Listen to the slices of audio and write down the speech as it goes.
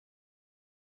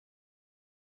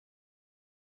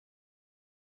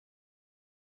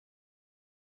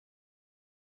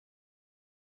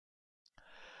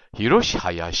Hiroshi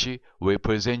Hayashi will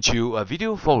present you a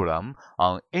video forum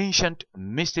on ancient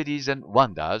mysteries and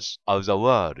wonders of the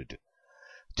world.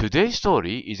 Today's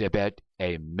story is about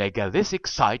a megalithic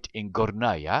site in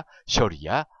Gornaya,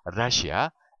 Shoria,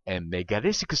 Russia, a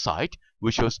megalithic site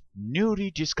which was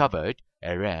newly discovered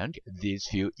around these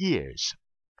few years.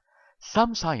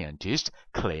 Some scientists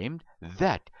claimed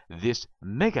that these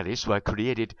megaliths were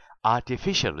created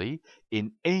artificially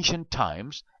in ancient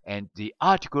times, and the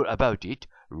article about it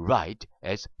read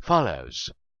as follows.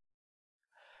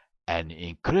 An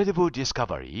incredible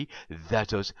discovery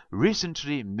that was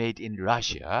recently made in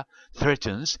Russia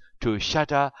threatens to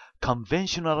shatter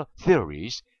conventional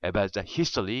theories about the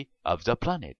history of the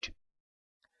planet.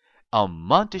 On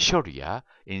Mount Shoria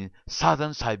in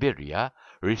southern Siberia,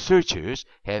 researchers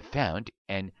have found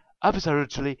an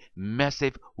absolutely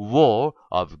massive wall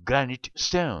of granite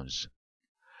stones.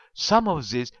 Some of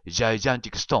these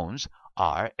gigantic stones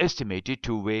are estimated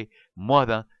to weigh more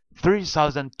than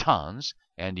 3,000 tons,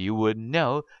 and you would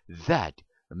know that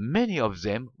many of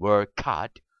them were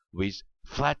cut with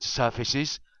flat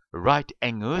surfaces, right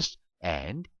angles,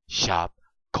 and sharp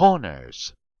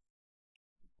corners.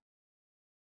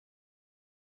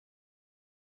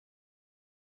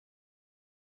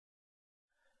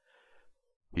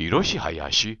 Hiroshi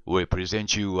Hayashi will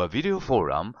present you a video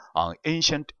forum on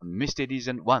ancient mysteries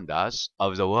and wonders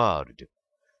of the world.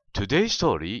 Today's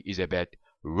story is about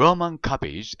Roman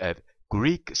copies of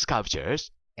Greek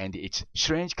sculptures and its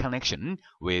strange connection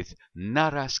with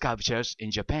Nara sculptures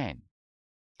in Japan.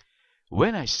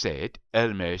 When I said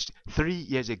almost 3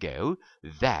 years ago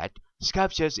that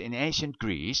sculptures in ancient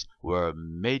Greece were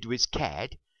made with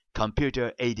CAD,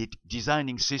 computer-aided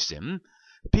designing system,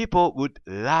 people would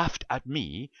laugh at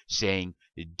me, saying,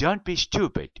 "Don't be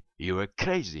stupid, you're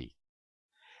crazy."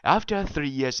 After 3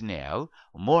 years now,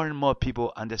 more and more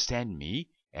people understand me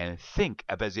and think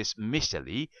about this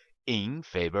mystery in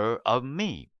favor of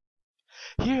me.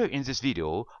 Here in this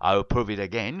video, I will prove it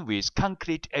again with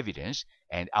concrete evidence,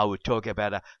 and I will talk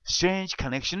about a strange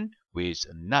connection with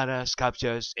Nara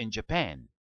sculptures in Japan.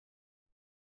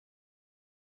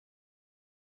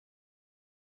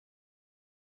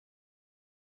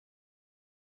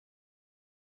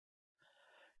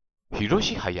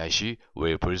 Hiroshi Hayashi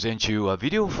will present you a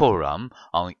video forum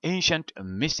on ancient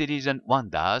mysteries and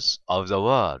wonders of the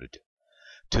world.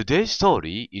 Today's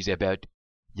story is about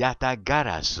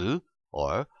Yatagarasu,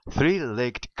 or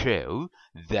three-legged crow,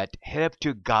 that helped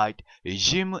to guide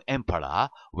Jim Emperor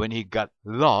when he got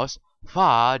lost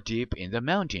far deep in the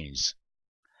mountains.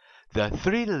 The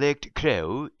three-legged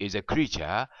crow is a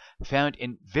creature found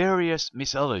in various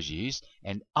mythologies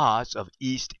and arts of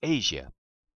East Asia.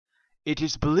 It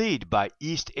is believed by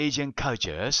East Asian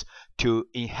cultures to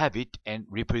inhabit and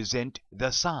represent the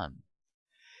sun.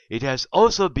 It has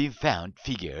also been found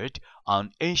figured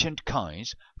on ancient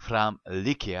coins from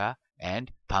Lycia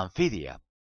and Pamphylia.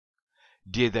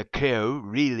 Did the crow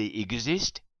really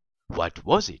exist? What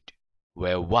was it?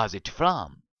 Where was it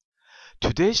from?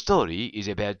 Today's story is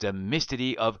about the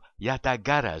mystery of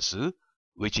Yatagarasu,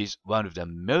 which is one of the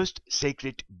most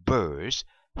sacred birds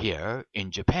here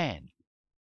in Japan.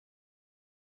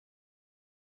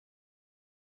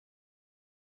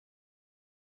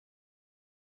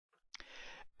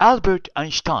 Albert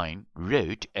Einstein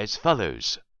wrote as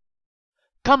follows: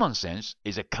 "Common sense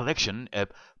is a collection of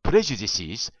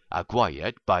prejudices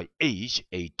acquired by age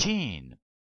 18.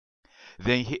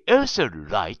 Then he also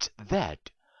writes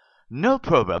that no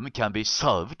problem can be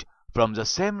solved from the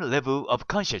same level of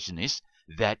consciousness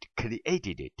that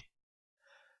created it.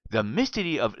 The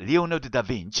mystery of Leonardo da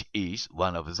Vinci is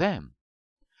one of them.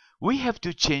 We have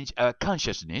to change our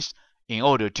consciousness in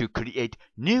order to create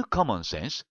new common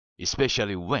sense,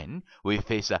 especially when we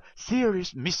face a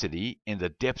serious mystery in the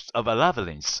depths of a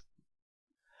labyrinth.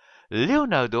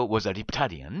 Leonardo was a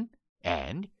reptilian,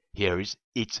 and here is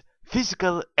its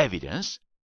physical evidence,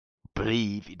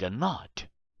 believe it or not."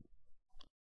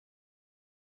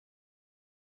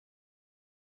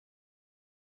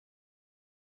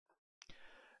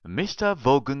 Mr.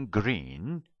 Vaughan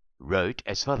Green wrote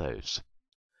as follows: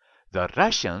 "The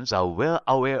Russians are well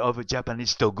aware of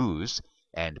Japanese dogus,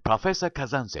 and Professor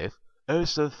Kazantsev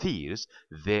also feels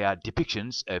they are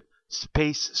depictions of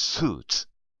space suits."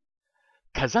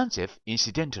 Kazantsev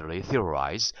incidentally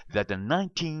theorized that the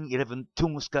 1911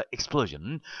 Tunguska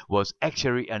explosion was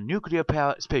actually a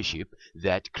nuclear-powered spaceship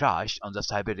that crashed on the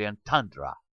Siberian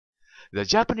tundra. The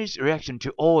Japanese reaction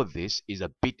to all this is a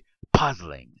bit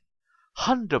puzzling.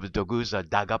 Hundreds of dogus are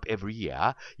dug up every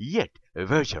year, yet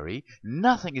virtually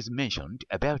nothing is mentioned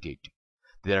about it.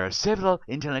 There are several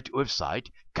internet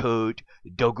websites called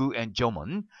Dogu and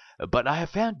Jomon, but I have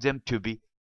found them to be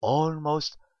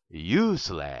almost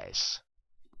useless.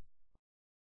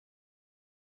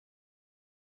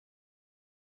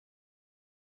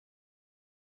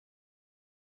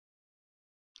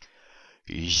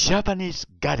 Japanese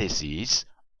goddesses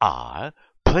are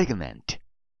pregnant.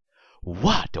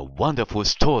 What a wonderful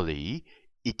story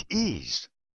it is!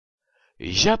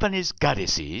 Japanese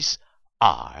goddesses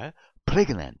are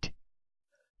pregnant.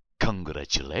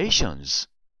 Congratulations!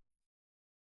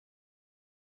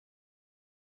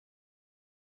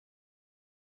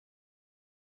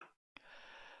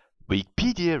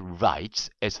 Wikipedia writes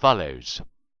as follows.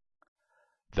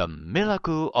 The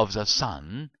miracle of the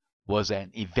sun was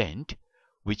an event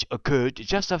which occurred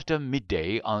just after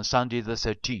midday on Sunday the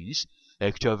 13th,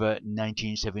 October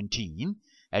 1917,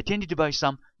 attended by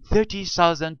some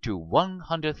 30,000 to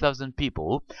 100,000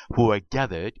 people who were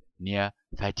gathered near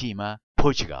Fatima,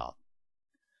 Portugal.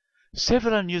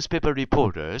 Several newspaper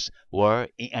reporters were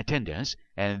in attendance,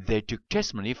 and they took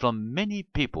testimony from many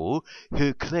people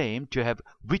who claimed to have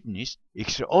witnessed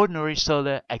extraordinary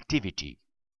solar activity.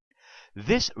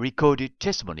 This recorded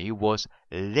testimony was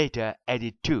later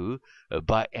added to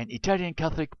by an Italian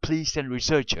Catholic priest and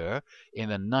researcher in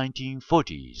the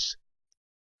 1940s.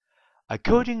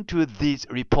 According to this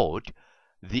report,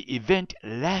 the event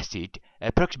lasted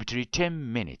approximately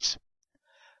 10 minutes.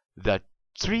 The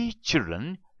 3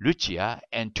 children, Lucia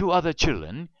and 2 other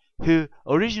children, who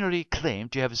originally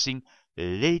claimed to have seen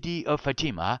Lady of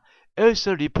Fatima,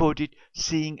 also reported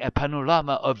seeing a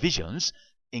panorama of visions,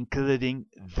 including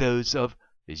those of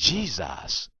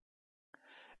Jesus.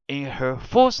 In her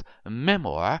 4th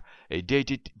memoir,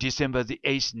 dated December 8,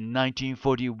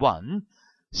 1941,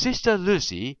 Sister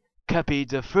Lucy copied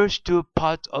the first 2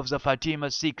 parts of the Fatima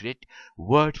secret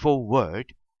word for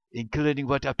word, including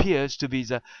what appears to be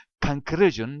the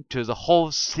conclusion to the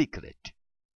whole secret.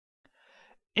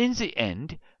 In the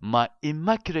end, my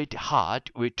immaculate heart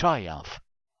will triumph.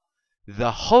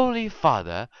 The Holy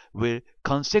Father will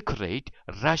consecrate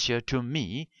Russia to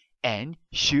me, and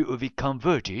she will be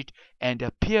converted, and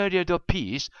a period of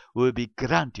peace will be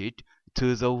granted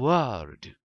to the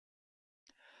world.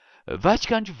 A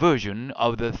Vatican version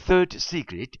of the 3rd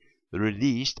secret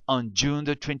released on June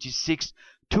 26,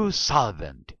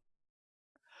 2000.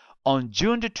 On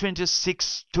June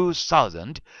 26,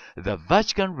 2000, the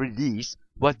Vatican released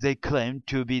what they claimed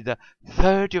to be the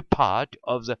 3rd part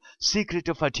of the Secret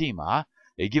of Fatima,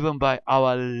 given by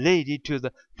Our Lady to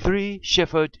the 3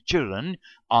 shepherd children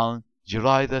on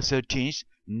July 13,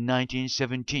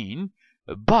 1917,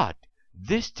 but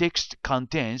this text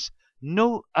contains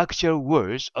no actual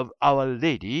words of Our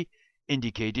Lady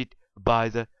indicated by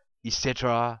the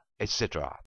etc.,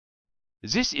 etc.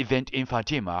 This event in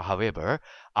Fatima, however,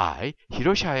 I,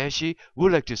 Hiroshi Hayashi,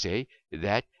 would like to say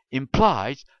that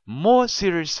implies more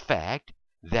serious fact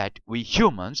that we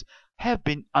humans have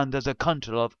been under the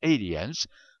control of aliens,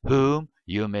 whom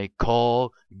you may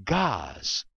call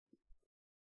gods.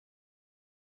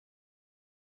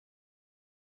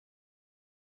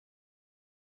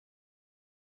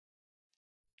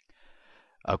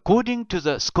 According to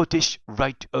the Scottish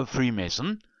Rite of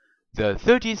Freemason, the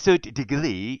 33rd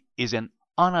degree is an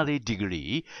honorary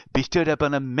degree bestowed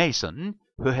upon a Mason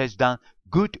who has done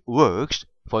good works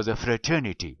for the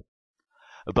fraternity.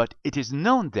 But it is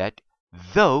known that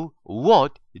though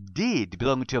Watt did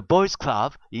belong to a boys'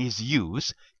 club in his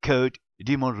youth called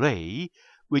Demon Ray,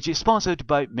 which is sponsored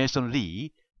by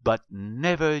Masonry, but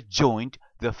never joined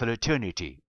the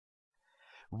fraternity.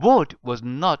 Watt was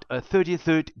not a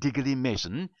 33rd degree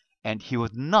Mason, and he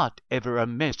was not ever a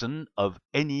Mason of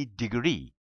any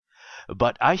degree.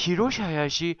 But I, Hiroshi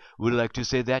Hayashi, would like to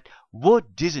say that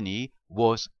Walt Disney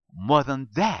was more than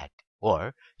that,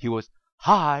 or he was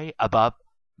high above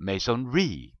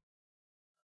Masonry.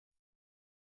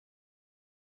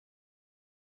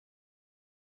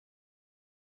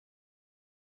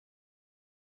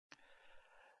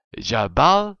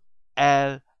 Jabal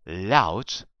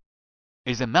al-Lawz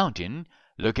is a mountain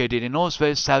located in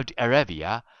northwest Saudi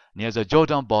Arabia near the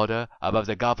Jordan border above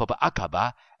the Gulf of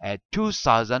Aqaba at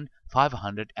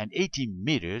 2,580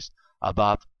 meters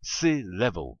above sea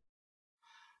level.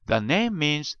 The name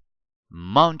means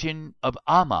Mountain of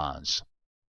Almonds.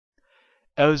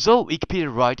 Although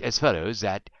Wikipedia writes as follows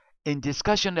that in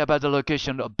discussion about the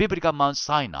location of biblical Mount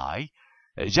Sinai,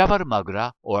 Jabal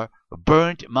Magra or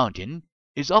Burnt Mountain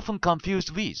is often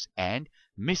confused with and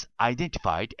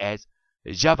misidentified as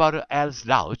Jabal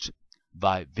al-Lawz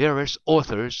by various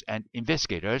authors and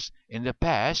investigators in the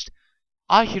past.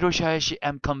 I, Hiroshi Hayashi,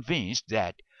 am convinced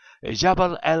that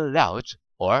Jabal al-Lawz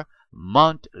or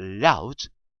Mount Lawz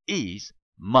is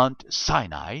Mount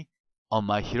Sinai on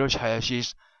my Hiroshi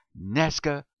Hayashi's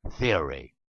Nazca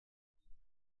theory.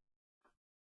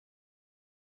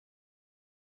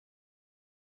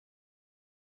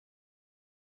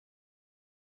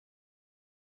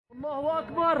 Allahu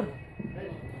Akbar.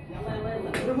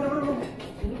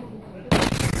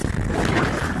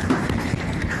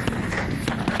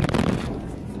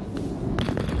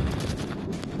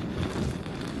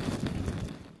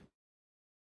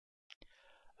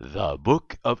 The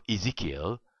Book of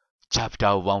Ezekiel, chapter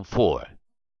 1:4.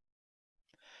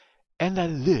 And I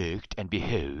looked, and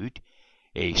behold,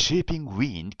 a sweeping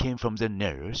wind came from the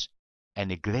north,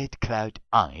 and a great cloud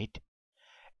on it,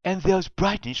 and there was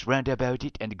brightness round about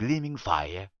it, and gleaming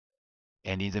fire,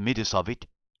 and in the midst of it,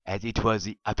 as it was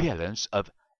the appearance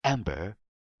of amber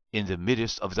in the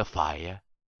midst of the fire,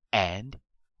 and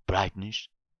brightness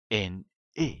in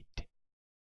it.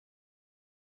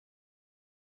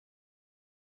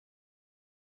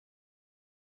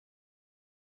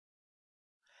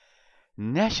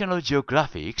 National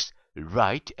Geographic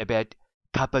write about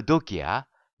Cappadocia,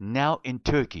 now in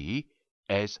Turkey,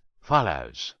 as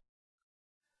follows.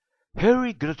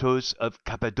 Hoary grottos of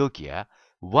Cappadocia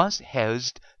once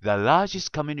housed the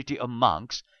largest community of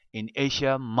monks in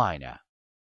Asia Minor.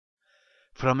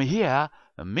 From here,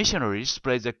 missionaries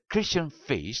spread the Christian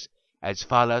faith as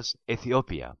far as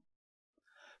Ethiopia.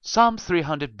 Some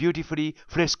 300 beautifully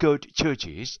frescoed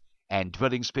churches and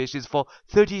dwelling spaces for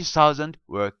 30,000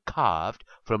 were carved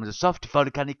from the soft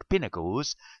volcanic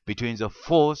pinnacles between the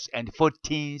 4th and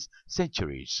 14th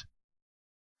centuries.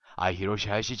 I, Hiroshi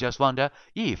Hayashi, just wonder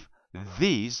if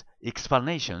these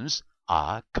explanations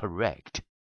are correct.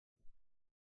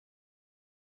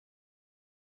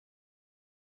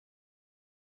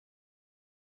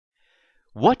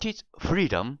 What is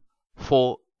freedom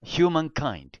for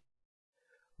humankind?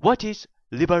 What is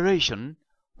liberation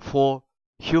for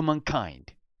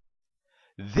humankind?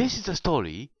 This is a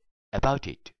story about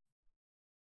it.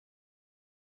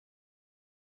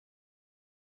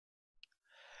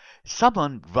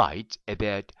 Someone writes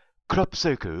about crop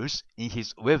circles in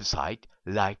his website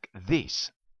like this.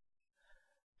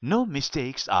 No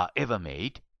mistakes are ever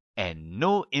made, and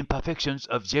no imperfections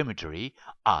of geometry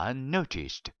are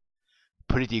noticed.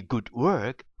 Pretty good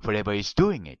work, whoever is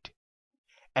doing it.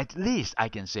 At least I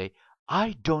can say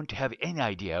I don't have any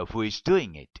idea who is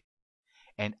doing it,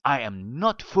 and I am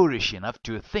not foolish enough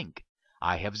to think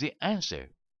I have the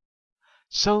answer.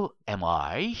 So am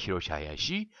I, Hiroshi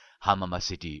Hayashi,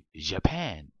 Hamamatsu-city,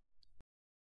 Japan.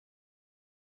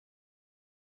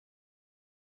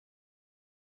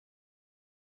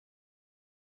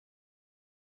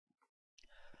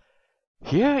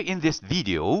 Here in this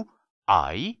video,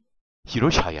 I,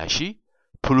 Hiroshi Hayashi,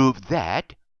 prove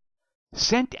that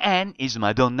Saint Anne is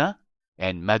Madonna,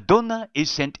 and Madonna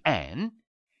is Saint Anne,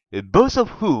 both of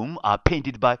whom are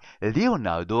painted by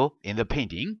Leonardo in the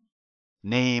painting,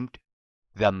 named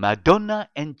The Madonna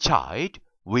and Child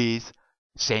with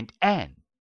Saint Anne.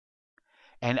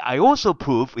 And I also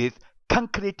prove with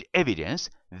concrete evidence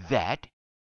that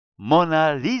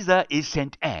Mona Lisa is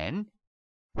Saint Anne,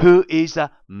 who is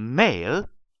a male,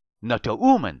 not a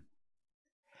woman.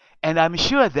 And I'm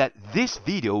sure that this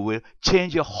video will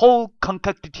change the whole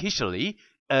concocted history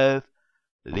of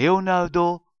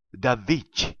Leonardo da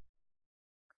Vinci.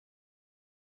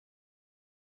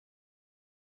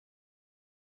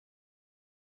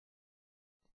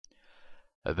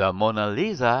 The Mona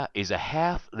Lisa is a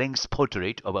half-length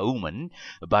portrait of a woman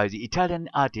by the Italian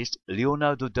artist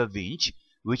Leonardo da Vinci,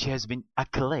 which has been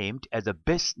acclaimed as the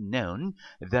best known,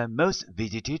 the most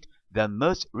visited, the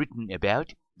most written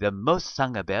about, the most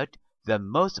sung about, the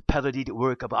most parodied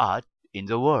work of art in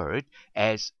the world,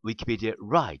 as Wikipedia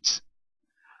writes.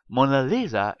 Mona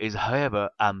Lisa is, however,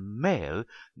 a male,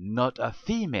 not a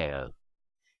female.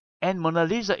 And Mona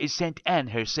Lisa is Saint Anne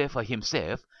herself or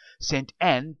himself, Saint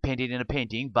Anne painted in a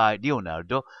painting by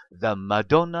Leonardo, The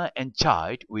Madonna and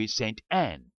Child with Saint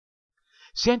Anne.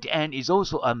 Saint Anne is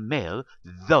also a male,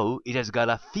 though it has got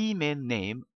a female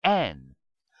name, Anne.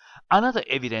 Another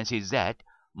evidence is that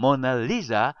Mona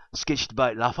Lisa, sketched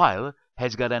by Raphael,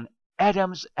 has got an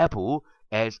Adam's apple,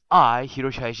 as I,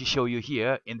 Hiroshi Hayashi, show you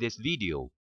here in this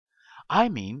video. I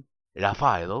mean,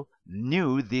 Raphael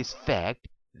knew this fact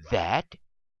that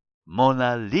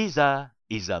Mona Lisa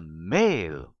is a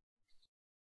male.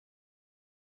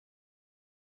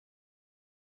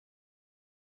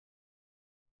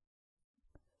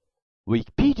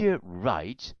 Wikipedia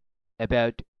writes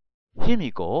about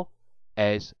Himiko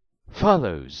as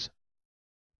follows.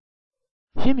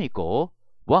 Himiko,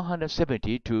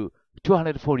 170 to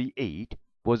 248,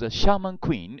 was a shaman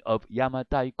queen of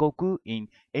Yamataikoku in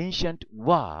ancient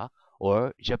Wa,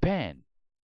 or Japan.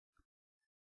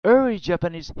 Early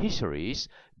Japanese histories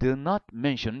do not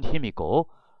mention Himiko,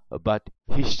 but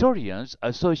historians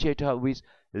associate her with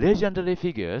legendary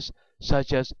figures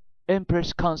such as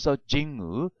Empress Consort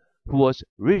Jingu, who was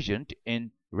regent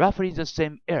in roughly the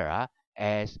same era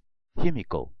as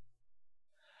Himiko.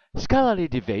 Scholarly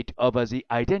debate over the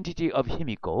identity of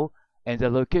Himiko and the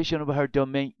location of her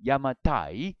domain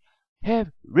Yamatai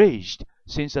have raged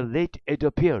since the late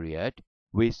Edo period,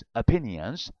 with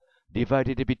opinions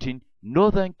divided between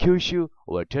northern Kyushu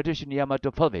or traditional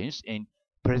Yamato province in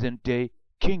present-day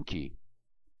Kinki.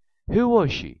 Who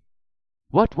was she?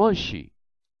 What was she?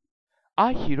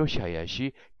 I, Hiroshi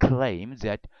Hayashi, claim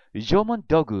that Jomon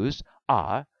Dogu's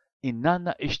are in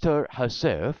Nana Ishtar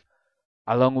herself,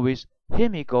 along with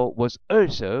Himiko was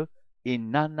also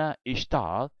in Nana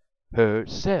Ishtar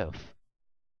herself.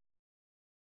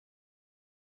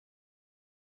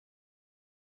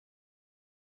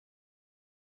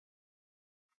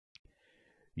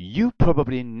 You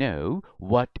probably know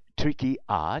what tricky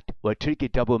art or tricky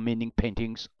double meaning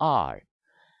paintings are.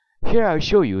 Here I'll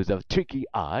show you the tricky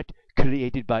art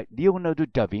created by Leonardo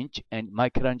da Vinci and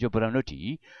Michelangelo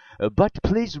Buonarroti, but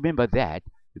please remember that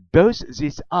both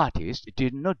these artists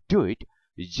did not do it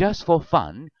just for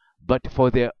fun, but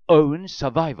for their own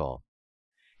survival.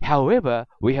 However,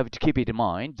 we have to keep in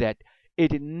mind that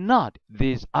it is not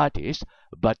these artists,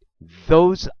 but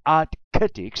those art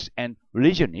critics and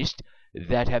religionists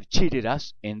that have cheated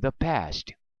us in the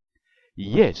past.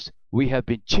 Yes, we have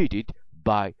been cheated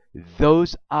by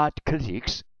those art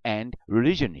critics and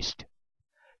religionists.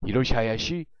 Hiroshi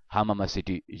Hayashi,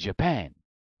 Hamamatsu-city, Japan.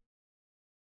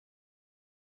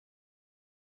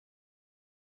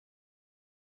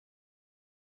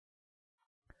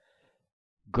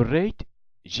 Great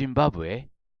Zimbabwe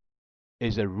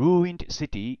is a ruined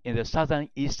city in the southern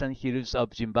eastern hills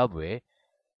of Zimbabwe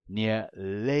near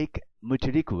Lake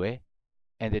Mutirikwe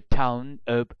and the town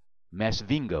of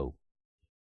Masvingo.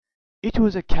 It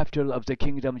was the capital of the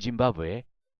Kingdom Zimbabwe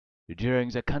during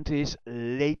the country's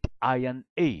late Iron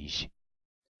Age.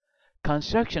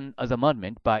 Construction of the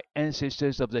monument by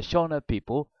ancestors of the Shona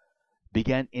people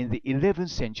began in the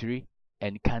 11th century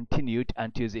and continued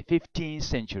until the 15th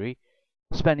century,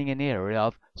 spanning an area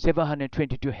of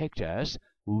 722 hectares,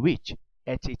 which,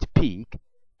 at its peak,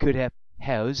 could have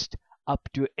housed up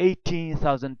to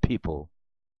 18,000 people.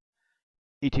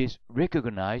 It is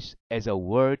recognized as a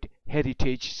World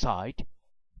Heritage Site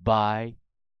by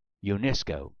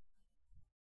UNESCO.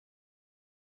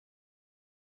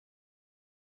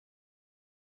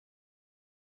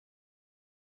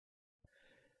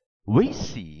 We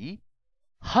see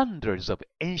hundreds of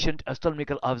ancient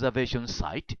astronomical observation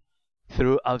sites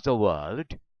throughout the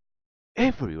world,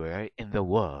 everywhere in the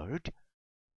world,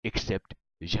 except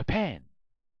Japan.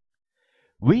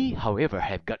 We, however,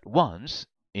 have got ones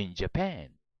in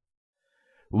Japan.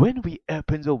 When we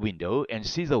open the window and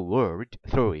see the world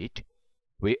through it,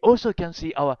 we also can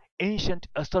see our ancient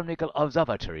astronomical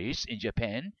observatories in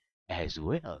Japan as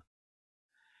well.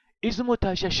 Izumo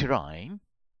Taisha Shrine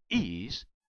is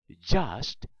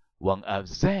just one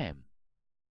of them.